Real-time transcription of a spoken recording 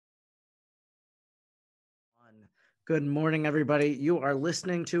Good morning, everybody. You are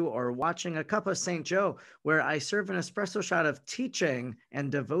listening to or watching A Cup of St. Joe, where I serve an espresso shot of teaching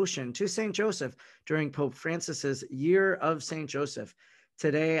and devotion to St. Joseph during Pope Francis's Year of St. Joseph.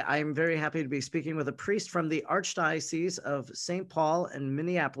 Today, I'm very happy to be speaking with a priest from the Archdiocese of St.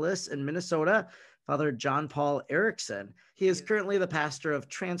 Paul-Minneapolis in Minnesota, Father John Paul Erickson. He is currently the pastor of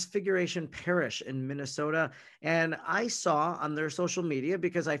Transfiguration Parish in Minnesota. And I saw on their social media,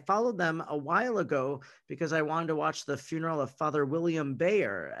 because I followed them a while ago, because I wanted to watch the funeral of Father William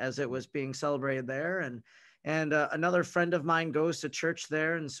Bayer as it was being celebrated there. And another friend of mine goes to church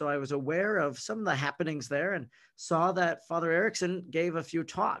there. And so I was aware of some of the happenings there and saw that Father Erickson gave a few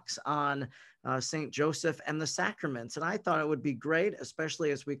talks on St. Joseph and the sacraments. And I thought it would be great,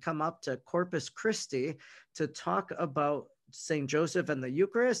 especially as we come up to Corpus Christi, to talk about St. Joseph and the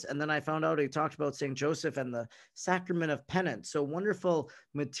Eucharist. And then I found out he talked about St. Joseph and the sacrament of penance. So wonderful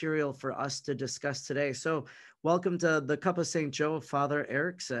material for us to discuss today. So welcome to the Cup of St. Joe, Father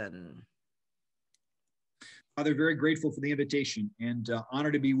Erickson. Father, very grateful for the invitation and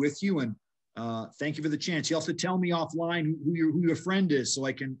honored to be with you. And thank you for the chance. You also tell me offline who your friend is, so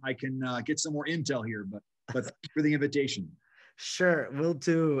I can get some more intel here. But thank you for the invitation. Sure, will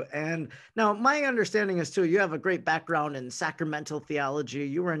do. And now my understanding is too, you have a great background in sacramental theology.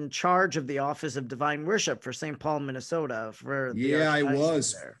 You were in charge of the Office of Divine Worship for St. Paul, Minnesota. I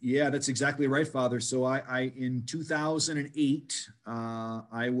was. There. Yeah, that's exactly right, Father. So I in 2008,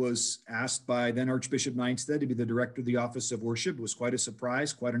 I was asked by then Archbishop Neinstead to be the director of the Office of Worship. It was quite a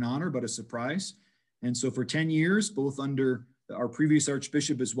surprise, quite an honor, but a surprise. And so for 10 years, both under our previous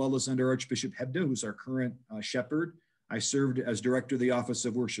Archbishop as well as under Archbishop Hebda, who's our current shepherd, I served as director of the Office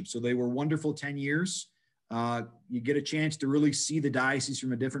of Worship. So they were wonderful 10 years. You get a chance to really see the diocese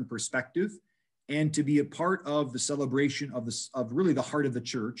from a different perspective and to be a part of the celebration of really the heart of the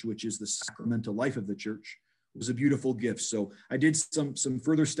church, which is the sacramental life of the church, was a beautiful gift. So I did some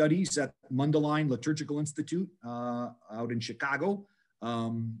further studies at Mundelein Liturgical Institute out in Chicago.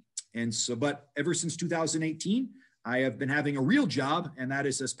 But ever since 2018, I have been having a real job, and that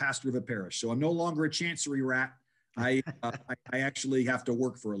is as pastor of a parish. So I'm no longer a chancery rat. I actually have to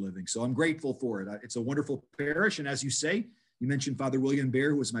work for a living. So I'm grateful for it. It's a wonderful parish. And as you say, you mentioned Father William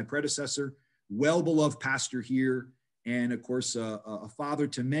Bayer, who was my predecessor, well-beloved pastor here. And of course, a father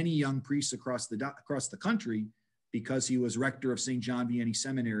to many young priests across the country, because he was rector of St. John Vianney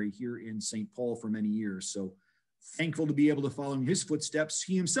Seminary here in St. Paul for many years. So thankful to be able to follow in his footsteps.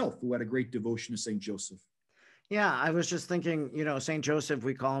 He himself, who had a great devotion to St. Joseph. Yeah, I was just thinking, St. Joseph,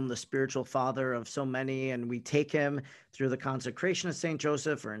 we call him the spiritual father of so many, and we take him through the consecration of St.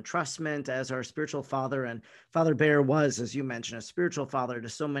 Joseph or entrustment as our spiritual father. And Father Bayer was, as you mentioned, a spiritual father to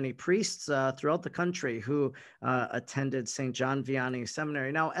so many priests throughout the country who attended St. John Vianney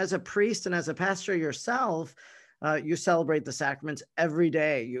Seminary. Now, as a priest and as a pastor yourself, you celebrate the sacraments every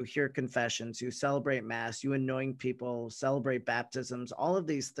day. You hear confessions, you celebrate Mass, you anoint people, celebrate baptisms, all of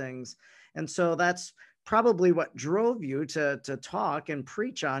these things. And so that's probably what drove you to talk and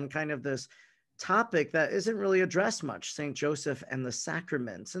preach on kind of this topic that isn't really addressed much, St. Joseph and the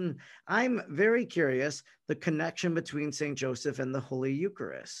sacraments. And I'm very curious, the connection between St. Joseph and the Holy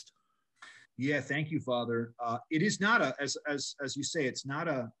Eucharist. Yeah, thank you, Father. It is not as you say, it's not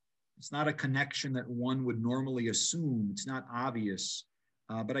a connection that one would normally assume. It's not obvious,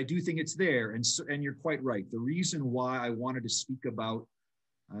 but I do think it's there. And you're quite right. The reason why I wanted to speak about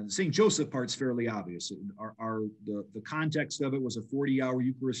the St. Joseph part's fairly obvious. The context of it was a 40-hour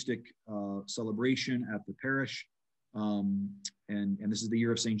Eucharistic celebration at the parish. And this is the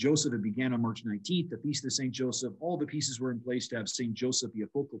year of St. Joseph. It began on March 19th, the Feast of St. Joseph. All the pieces were in place to have St. Joseph be a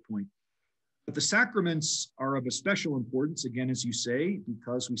focal point. But the sacraments are of a special importance, again, as you say,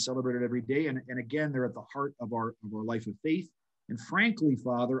 because we celebrate it every day. And again, they're at the heart of our life of faith. And frankly,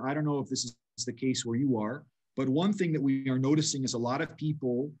 Father, I don't know if this is the case where you are, but one thing that we are noticing is a lot of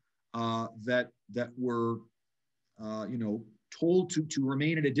people that were, told to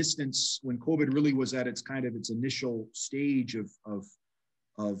remain at a distance when COVID really was at its initial stage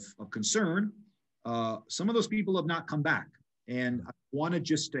of concern. Some of those people have not come back, and I wanted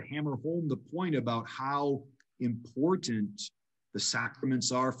just to hammer home the point about how important the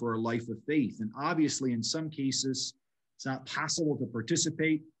sacraments are for a life of faith. And obviously, in some cases, it's not possible to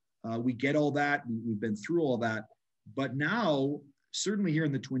participate. We get all that. We've been through all that. But now, certainly here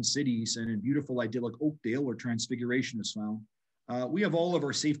in the Twin Cities and in beautiful, idyllic Oakdale, where Transfiguration is found, we have all of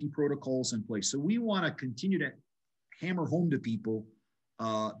our safety protocols in place. So we want to continue to hammer home to people,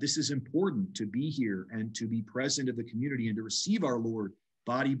 this is important to be here and to be present in the community and to receive our Lord,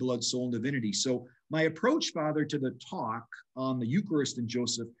 body, blood, soul, and divinity. So my approach, Father, to the talk on the Eucharist and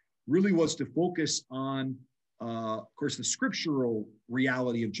Joseph really was to focus on of course, the scriptural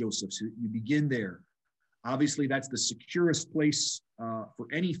reality of Joseph. So you begin there. Obviously, that's the securest place for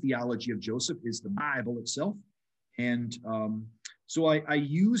any theology of Joseph is the Bible itself. And so I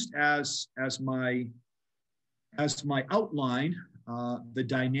used as my outline the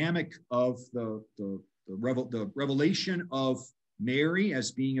dynamic of the revelation of Mary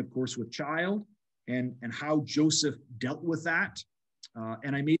as being, of course, with child, and how Joseph dealt with that.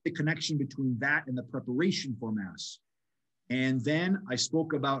 And I made the connection between that and the preparation for Mass. And then I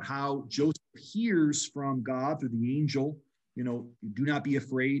spoke about how Joseph hears from God through the angel, do not be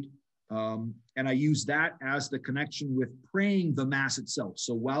afraid. And I use that as the connection with praying the Mass itself.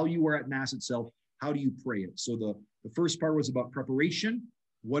 So while you are at Mass itself, how do you pray it? So the first part was about preparation.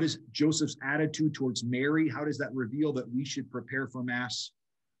 What is Joseph's attitude towards Mary? How does that reveal that we should prepare for Mass?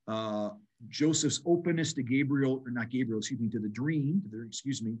 Joseph's openness to to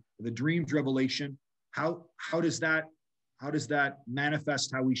the dream's revelation. How does that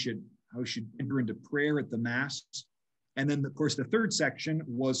manifest how we should enter into prayer at the Mass? And then, of course, the third section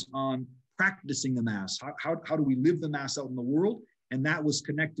was on practicing the Mass. How do we live the Mass out in the world? And that was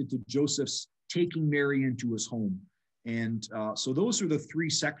connected to Joseph's taking Mary into his home. And so those are the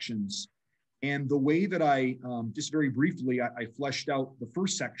three sections. And the way that I, just very briefly, I fleshed out the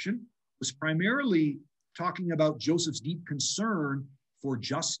first section was primarily talking about Joseph's deep concern for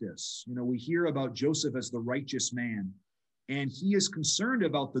justice. We hear about Joseph as the righteous man, and he is concerned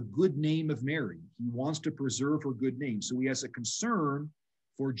about the good name of Mary. He wants to preserve her good name. So he has a concern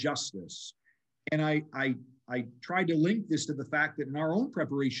for justice. And I tried to link this to the fact that in our own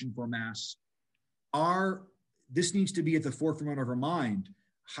preparation for Mass, this needs to be at the forefront of our mind.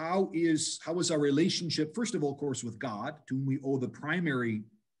 How is our relationship, first of all, of course, with God, to whom we owe the primary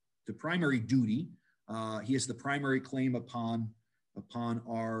duty. He has the primary claim upon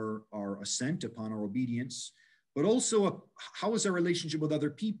our assent, upon our obedience, but also how is our relationship with other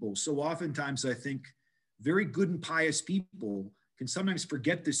people? So oftentimes I think very good and pious people can sometimes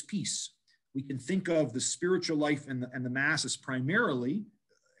forget this piece. We can think of the spiritual life and the Mass as primarily,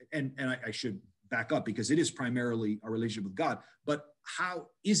 and I should back up because it is primarily our relationship with God, but how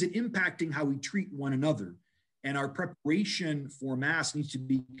is it impacting how we treat one another? And our preparation for Mass needs to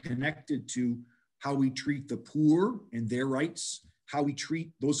be connected to how we treat the poor and their rights, how we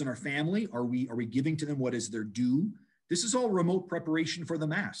treat those in our family. Are we giving to them what is their due? This is all remote preparation for the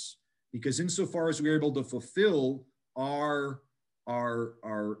Mass, because insofar as we are able to fulfill our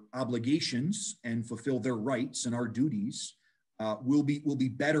obligations and fulfill their rights and our duties, we'll be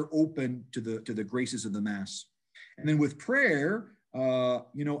better open to the graces of the Mass. And then with prayer,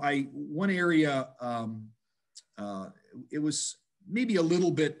 one area. It was maybe a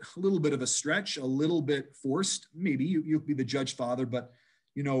little bit of a stretch, a little bit forced. Maybe you'll be the judge, Father, but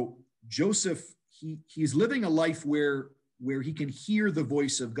Joseph, he's living a life where he can hear the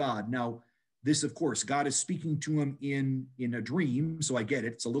voice of God. Now, this, of course, God is speaking to him in a dream, so I get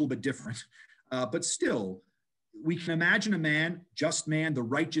it. It's a little bit different, but still, we can imagine a man, just man, the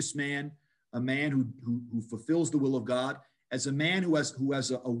righteous man, a man who fulfills the will of God, as a man who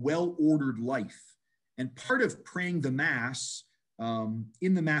has a well-ordered life. And part of praying the Mass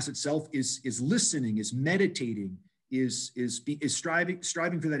in the Mass itself is listening, is meditating, is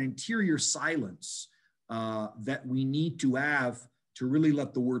striving for that interior silence that we need to have to really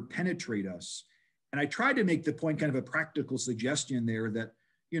let the Word penetrate us. And I tried to make the point, kind of a practical suggestion there, that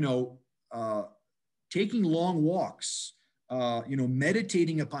taking long walks,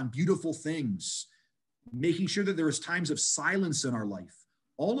 meditating upon beautiful things, making sure that there is times of silence in our life,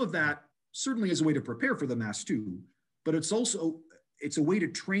 all of that certainly is a way to prepare for the Mass too, but it's a way to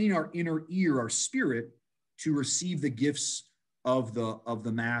train our inner ear, our spirit, to receive the gifts of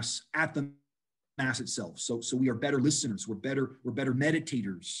the Mass at the Mass itself. So we are better listeners, we're better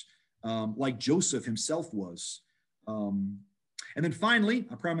meditators, like Joseph himself was. And then finally,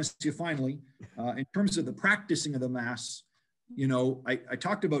 I promise you finally, in terms of the practicing of the Mass, I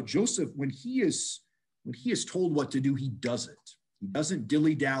talked about Joseph. When he is told what to do, he does it. He doesn't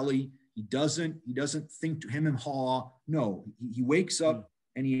dilly-dally. He doesn't think to him and haw. No, he wakes up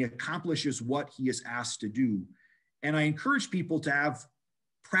and he accomplishes what he is asked to do. And I encourage people to have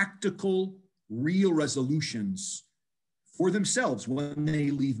practical, real resolutions for themselves when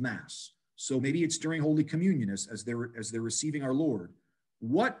they leave Mass. So maybe it's during Holy Communion as they're receiving our Lord.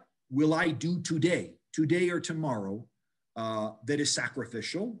 What will I do today or tomorrow, that is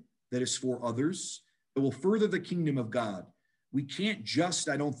sacrificial, that is for others, that will further the kingdom of God? We can't just,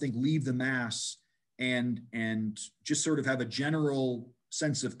 I don't think, leave the Mass and just sort of have a general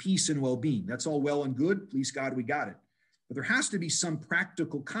sense of peace and well-being. That's all well and good. Please God, we got it. But there has to be some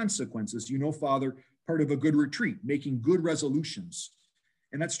practical consequences. Father, part of a good retreat, making good resolutions.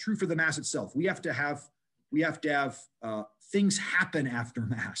 And that's true for the Mass itself. We have to have things happen after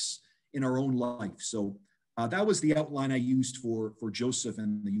Mass in our own life. So that was the outline I used for Joseph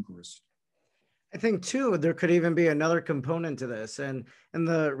and the Eucharist. I think too, there could even be another component to this, and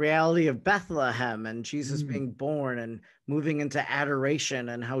the reality of Bethlehem and Jesus being born and moving into adoration,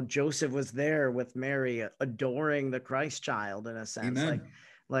 and how Joseph was there with Mary adoring the Christ child in a sense. Amen.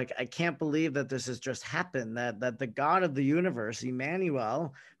 Like I can't believe that this has just happened, that the God of the universe,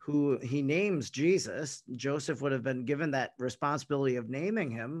 Emmanuel, who he names Jesus, Joseph would have been given that responsibility of naming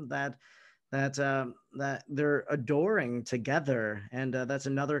him, that they're adoring together. And that's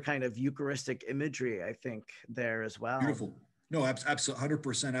another kind of Eucharistic imagery, I think, there as well. Beautiful. No, absolutely,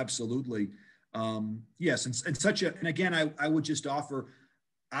 100%, absolutely. Yes, and again, I would just offer,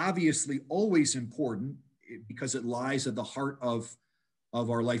 obviously always important, because it lies at the heart of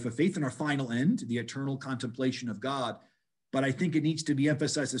our life of faith and our final end, the eternal contemplation of God. But I think it needs to be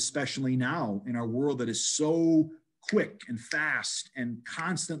emphasized, especially now in our world that is so quick and fast and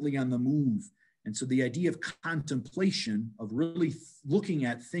constantly on the move. And so the idea of contemplation, of really looking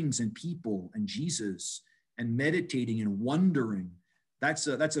at things and people and Jesus and meditating and wondering, that's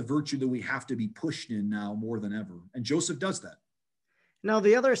a virtue that we have to be pushed in now more than ever. And Joseph does that. Now,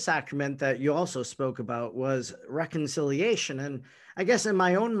 the other sacrament that you also spoke about was reconciliation. And I guess in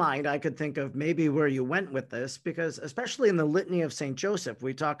my own mind, I could think of maybe where you went with this, because especially in the Litany of St. Joseph,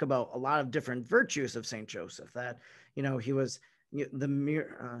 we talk about a lot of different virtues of St. Joseph, that, he was the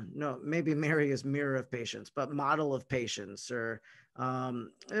mirror, maybe Mary is mirror of patience, but model of patience, or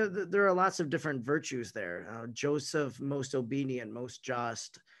there are lots of different virtues there. Joseph, most obedient, most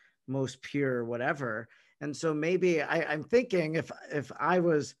just, most pure, whatever. And so maybe I'm thinking if I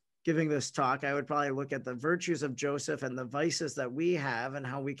was giving this talk, I would probably look at the virtues of Joseph and the vices that we have and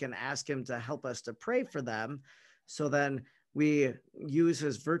how we can ask him to help us to pray for them. So then we use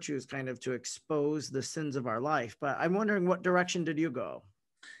his virtues kind of to expose the sins of our life. But I'm wondering, what direction did you go?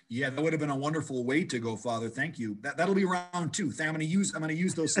 Yeah, that would have been a wonderful way to go, Father. Thank you. That'll be round two. I'm going to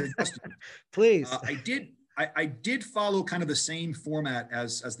use those suggestions. Please. I did follow kind of the same format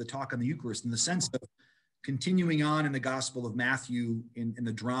as the talk on the Eucharist, in the sense of continuing on in the Gospel of Matthew in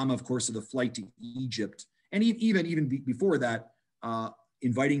the drama, of course, of the flight to Egypt, and even before that,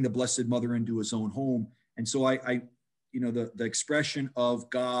 inviting the Blessed Mother into his own home. And so the expression of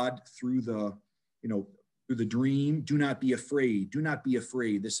God through the dream, do not be afraid, do not be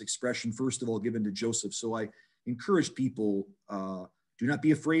afraid. This expression, first of all, given to Joseph. So I encourage people, do not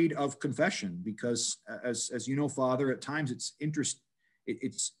be afraid of confession, because as you know, Father, at times it's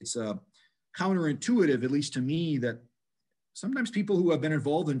counterintuitive, at least to me, that sometimes people who have been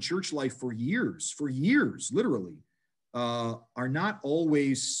involved in church life for years, literally, are not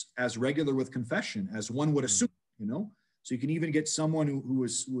always as regular with confession as one would assume, So you can even get someone who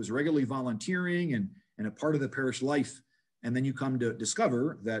was regularly volunteering and a part of the parish life, and then you come to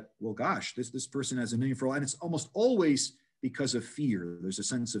discover that, well, gosh, this person has a million for all, and it's almost always because of fear. There's a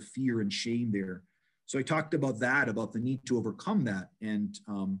sense of fear and shame there. So I talked about the need to overcome that, and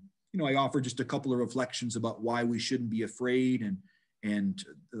I offer just a couple of reflections about why we shouldn't be afraid, and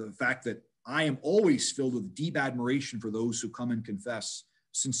the fact that I am always filled with deep admiration for those who come and confess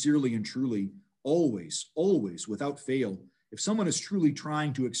sincerely and truly, always, without fail. If someone is truly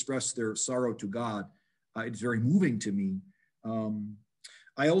trying to express their sorrow to God, it's very moving to me.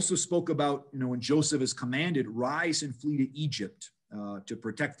 I also spoke about, when Joseph is commanded, rise and flee to Egypt to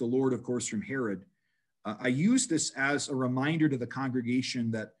protect the Lord, of course, from Herod. I use this as a reminder to the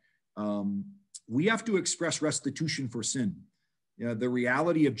congregation that we have to express restitution for sin. The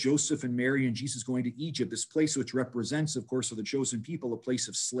reality of Joseph and Mary and Jesus going to Egypt, this place which represents, of course, for the chosen people, a place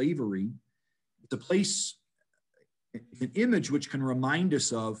of slavery. It's a place, an image which can remind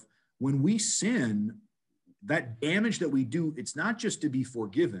us of when we sin, that damage that we do, it's not just to be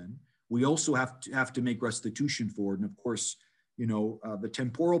forgiven. We also have to make restitution for it. And of course, the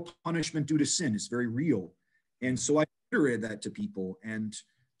temporal punishment due to sin is very real. And so I reiterated that to people, and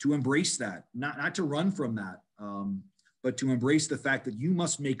to embrace that, not to run from that, but to embrace the fact that you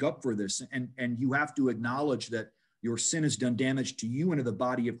must make up for this. And you have to acknowledge that your sin has done damage to you and to the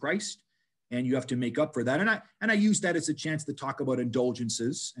body of Christ, and you have to make up for that. And I use that as a chance to talk about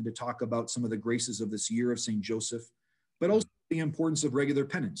indulgences and to talk about some of the graces of this year of St. Joseph, but also the importance of regular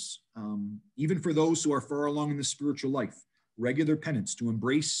penance, even for those who are far along in the spiritual life. Regular penance, to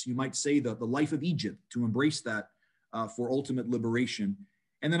embrace, you might say, the life of Egypt, to embrace that for ultimate liberation.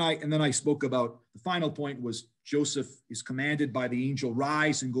 And then I spoke about the final point was Joseph is commanded by the angel,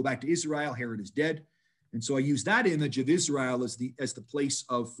 rise and go back to Israel. Herod is dead. And so I use that image of Israel as the place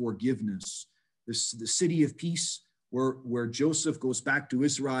of forgiveness. the city of peace, where Joseph goes back to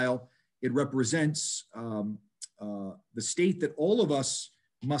Israel. It represents the state that all of us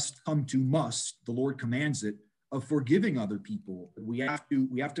must come to, the Lord commands it, of forgiving other people. We have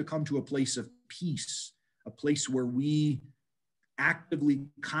to come to a place of peace, a place where we actively,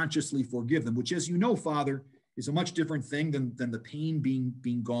 consciously forgive them, which, as you know, Father, is a much different thing than the pain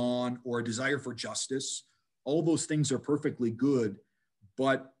being gone or a desire for justice. All those things are perfectly good,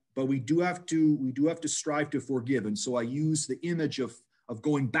 but we do have to strive to forgive. And so I use the image of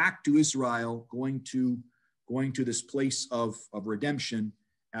going back to Israel, going to this place of redemption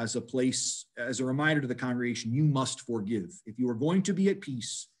as a reminder to the congregation: you must forgive. If you are going to be at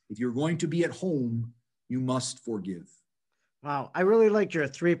peace, if you're going to be at home, you must forgive. Wow, I really like your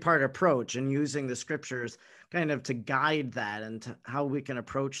three-part approach and using the scriptures kind of to guide that and to how we can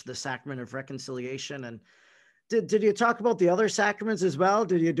approach the sacrament of reconciliation. And did you talk about the other sacraments as well?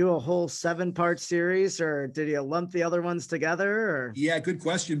 Did you do a whole 7-part series, or did you lump the other ones together? Or? Yeah, good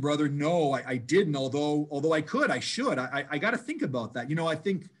question, brother. No, I didn't. Although I could, I should. I got to think about that.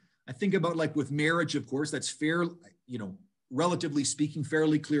 I think about, like, with marriage, of course, that's fair. Relatively speaking,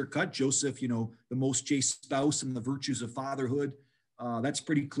 fairly clear cut. Joseph, the most chaste spouse and the virtues of fatherhood. That's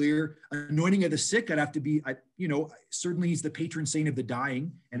pretty clear. Anointing of the sick, I'd have to be, certainly he's the patron saint of the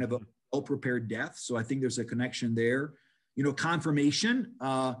dying and of a well-prepared death. So I think there's a connection there. Confirmation,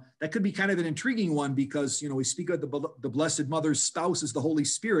 that could be kind of an intriguing one because, we speak of the Blessed Mother's spouse as the Holy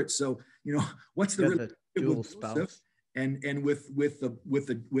Spirit. So, what's the relationship with Joseph and with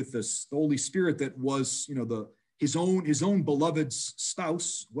the Holy Spirit that was, his own beloved's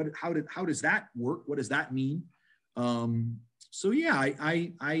spouse? How does that work? What does that mean? So yeah,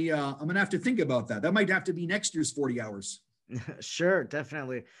 I'm gonna have to think about that. That might have to be next year's 40 hours. Sure,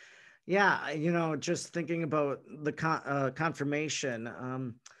 definitely. Yeah, just thinking about the confirmation.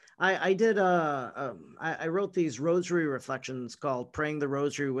 I wrote these rosary reflections called Praying the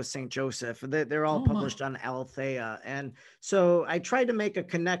Rosary with St. Joseph. They're all published on Alethea. And so I tried to make a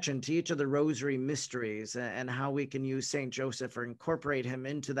connection to each of the rosary mysteries and how we can use St. Joseph or incorporate him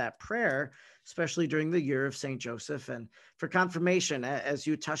into that prayer, especially during the year of St. Joseph. And for confirmation, as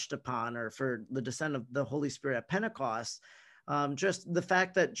you touched upon, or for the descent of the Holy Spirit at Pentecost, just the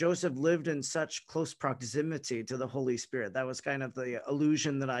fact that Joseph lived in such close proximity to the Holy Spirit. That was kind of the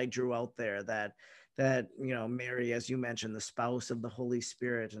illusion that I drew out there, that Mary, as you mentioned, the spouse of the Holy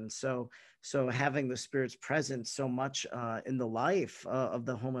Spirit. And so having the Spirit's presence so much in the life of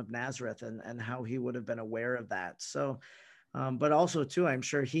the home of Nazareth, and how he would have been aware of that. So, but also too, I'm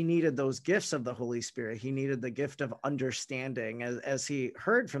sure he needed those gifts of the Holy Spirit. He needed the gift of understanding as he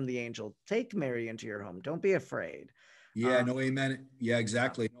heard from the angel, take Mary into your home. Don't be afraid. Yeah, no, amen. Yeah,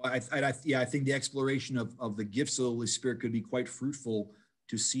 exactly. I think the exploration of the gifts of the Holy Spirit could be quite fruitful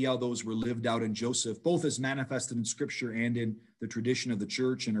to see how those were lived out in Joseph, both as manifested in Scripture and in the tradition of the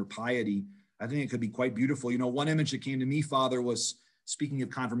church and her piety. I think it could be quite beautiful. One image that came to me, Father, was, speaking of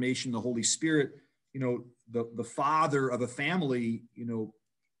confirmation, the Holy Spirit, the father of a family,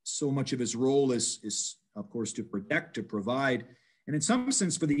 so much of his role is of course to protect, to provide. And in some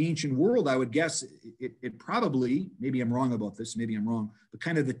sense, for the ancient world, I would guess it probably, maybe I'm wrong about this, maybe I'm wrong, but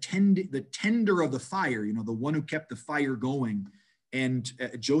kind of the tender of the fire, the one who kept the fire going. And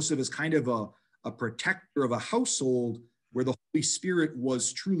Joseph is kind of a protector of a household where the Holy Spirit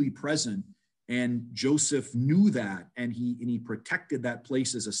was truly present. And Joseph knew that, and he protected that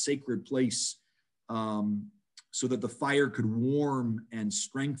place as a sacred place, so that the fire could warm and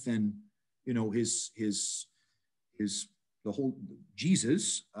strengthen, the whole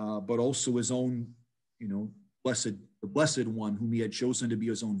Jesus, but also his own, the blessed one whom he had chosen to be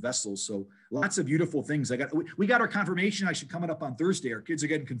his own vessel. So lots of beautiful things. We got our confirmation actually coming up on Thursday. Our kids are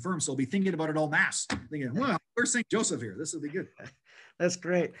getting confirmed, so I'll be thinking about it all Mass, thinking, well, where's St. Joseph here? This will be good. That's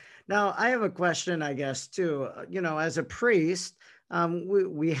great. Now, I have a question, I guess, too. As a priest,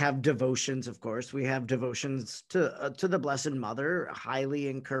 we have devotions, of course. We have devotions to the Blessed Mother, highly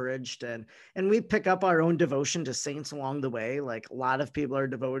encouraged, and we pick up our own devotion to saints along the way. Like a lot of people are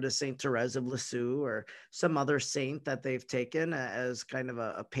devoted to Saint Therese of Lisieux or some other saint that they've taken as kind of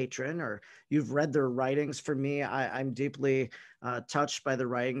a patron, or you've read their writings. For me, I'm deeply touched by the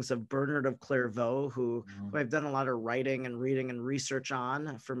writings of Bernard of Clairvaux, who I've done a lot of writing and reading and research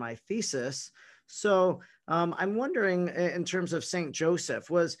on for my thesis. So I'm wondering, in terms of St. Joseph,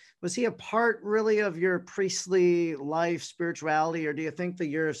 was he a part really of your priestly life, spirituality, or do you think the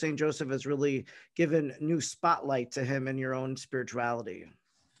year of St. Joseph has really given new spotlight to him in your own spirituality?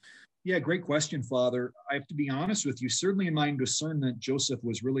 Yeah, great question, Father. I have to be honest with you. Certainly in my discernment, Joseph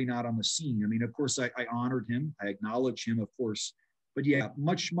was really not on the scene. I mean, of course, I honored him. I acknowledge him, of course. But yeah,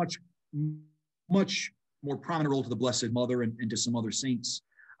 much much more prominent role to the Blessed Mother and to some other saints.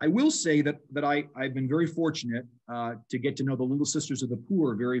 I will say that I've been very fortunate to get to know the Little Sisters of the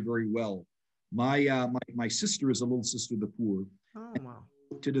Poor very, very well. My sister is a Little Sister of the Poor. Oh, wow.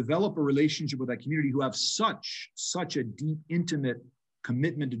 To develop a relationship with that community who have such a deep, intimate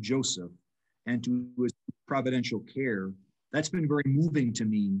commitment to Joseph and to his providential care, that's been very moving to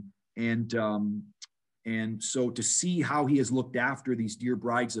me. And so to see how he has looked after these dear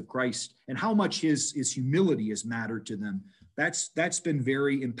brides of Christ and how much his humility has mattered to them, that's been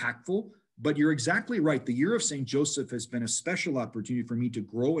very impactful. But you're exactly right. The year of St. Joseph has been a special opportunity for me to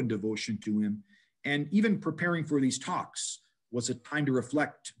grow in devotion to him. And even preparing for these talks was a time to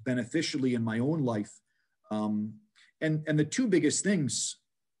reflect beneficially in my own life. And the two biggest things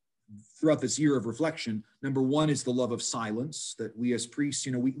throughout this year of reflection, number one is the love of silence, that we as priests,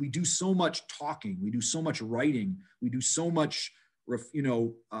 we do so much talking, we do so much writing, we do so much,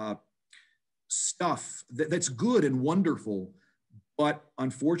 stuff that's good and wonderful. But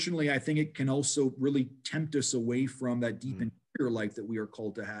unfortunately, I think it can also really tempt us away from that deep interior life that we are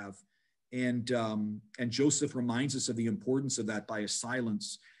called to have. And Joseph reminds us of the importance of that by his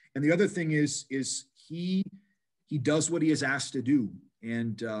silence. And the other thing is he does what he is asked to do.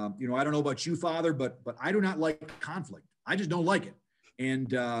 And I don't know about you, Father, but I do not like conflict. I just don't like it. And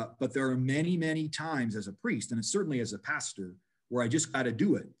but there are many, many times as a priest, and certainly as a pastor, where I just got to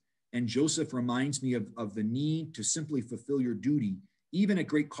do it. And Joseph reminds me of the need to simply fulfill your duty, even at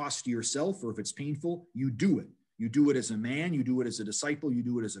great cost to yourself, or if it's painful, you do it. You do it as a man, you do it as a disciple, you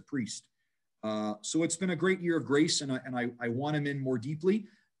do it as a priest. So it's been a great year of grace, and I want him in more deeply.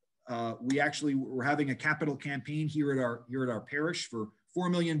 We're having a capital campaign here at our parish for $4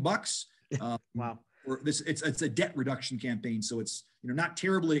 million. Wow! It's a debt reduction campaign, so it's not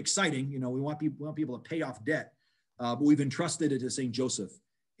terribly exciting. We want people to pay off debt, but we've entrusted it to St. Joseph,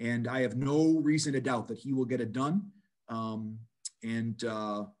 and I have no reason to doubt that he will get it done. I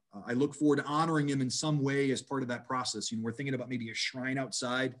look forward to honoring him in some way as part of that process. We're thinking about maybe a shrine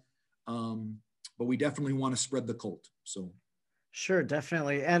outside. But we definitely want to spread the cult. So, sure,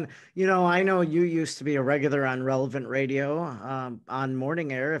 definitely. And, I know you used to be a regular on Relevant Radio on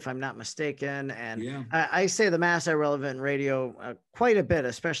morning air, if I'm not mistaken. And yeah. I say the Mass at Relevant Radio quite a bit,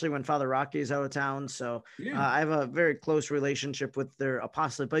 especially when Father Rocky is out of town. So I have a very close relationship with their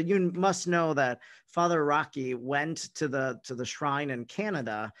apostolate. But you must know that Father Rocky went to the shrine in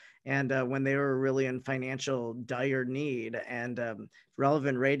Canada, and when they were really in financial dire need. And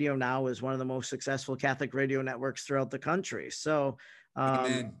Relevant Radio now is one of the most successful Catholic radio networks throughout the country. So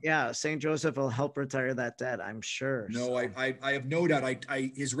St. Joseph will help retire that debt, I'm sure. No, so. I have no doubt.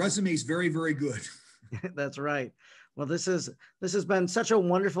 His resume is very, very good. That's right. Well, this has been such a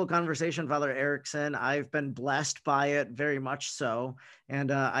wonderful conversation, Father Erickson. I've been blessed by it, very much so.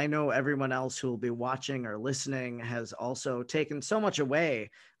 And I know everyone else who will be watching or listening has also taken so much away.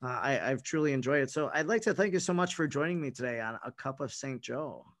 I've truly enjoyed it. So I'd like to thank you so much for joining me today on A Cup of St.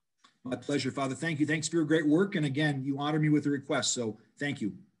 Joe. My pleasure, Father. Thank you. Thanks for your great work. And again, you honor me with a request. So thank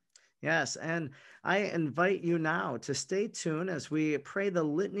you. Yes, and I invite you now to stay tuned as we pray the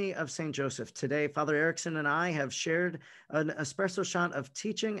Litany of St. Joseph. Today, Father Erickson and I have shared an espresso shot of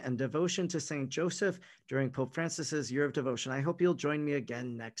teaching and devotion to St. Joseph during Pope Francis's Year of Devotion. I hope you'll join me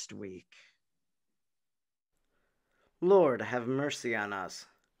again next week. Lord, have mercy on us.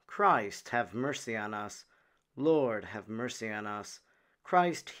 Christ, have mercy on us. Lord, have mercy on us.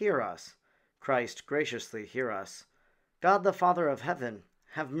 Christ, hear us. Christ, graciously hear us. God the Father of heaven,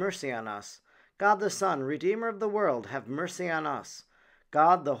 have mercy on us. God the Son, Redeemer of the world, have mercy on us.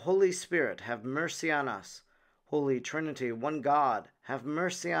 God the Holy Spirit, have mercy on us. Holy Trinity, one God, have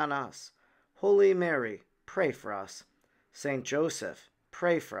mercy on us. Holy Mary, pray for us. Saint Joseph,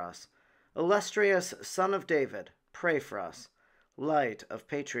 pray for us. Illustrious Son of David, pray for us. Light of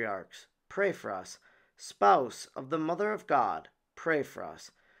Patriarchs, pray for us. Spouse of the Mother of God, pray for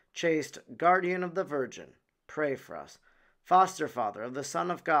us. Chaste Guardian of the Virgin, pray for us. Foster Father of the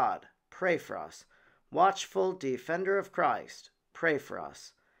Son of God, pray for us. Watchful Defender of Christ, pray for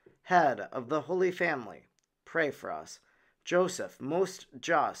us. Head of the Holy Family, pray for us. Joseph, most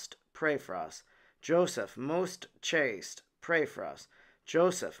just, pray for us. Joseph, most chaste, pray for us.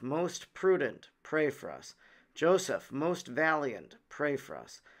 Joseph, most prudent, pray for us. Joseph, most valiant, pray for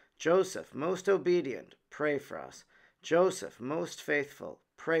us. Joseph, most obedient, pray for us. Joseph, most faithful,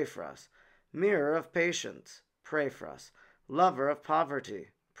 pray for us. Mirror of patience, pray for us. Lover of poverty,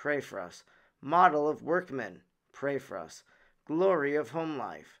 pray for us. Model of workmen, pray for us. Glory of home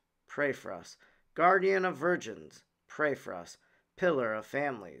life, pray for us. Guardian of virgins, pray for us. Pillar of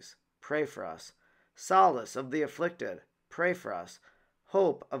families, pray for us. Solace of the afflicted, pray for us.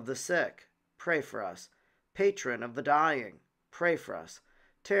 Hope of the sick, pray for us. Patron of the dying, pray for us.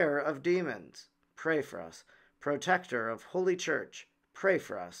 Terror of demons, pray for us. Protector of Holy Church, pray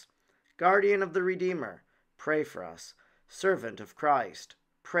for us. Guardian of the Redeemer, pray for us. Servant of Christ,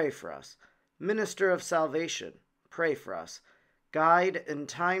 pray for us. Minister of salvation, pray for us. Guide in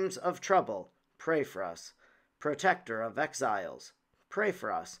times of trouble, pray for us. Protector of exiles, pray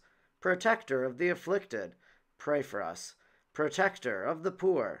for us. Protector of the afflicted, pray for us. Protector of the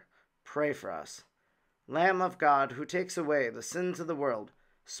poor, pray for us. Lamb of God, who takes away the sins of the world,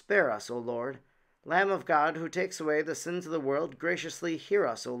 spare us, O Lord. Lamb of God, who takes away the sins of the world, graciously hear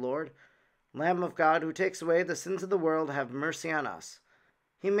us, O Lord. Lamb of God, who takes away the sins of the world, have mercy on us.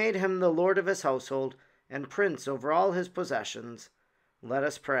 He made him the Lord of his household, and prince over all his possessions. Let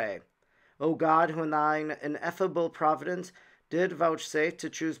us pray. O God, who in thine ineffable providence did vouchsafe to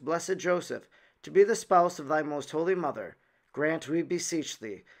choose blessed Joseph to be the spouse of thy most holy mother, grant, we beseech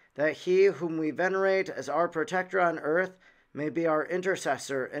thee, that he whom we venerate as our protector on earth may be our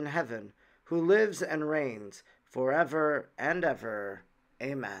intercessor in heaven, who lives and reigns forever and ever.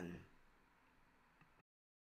 Amen.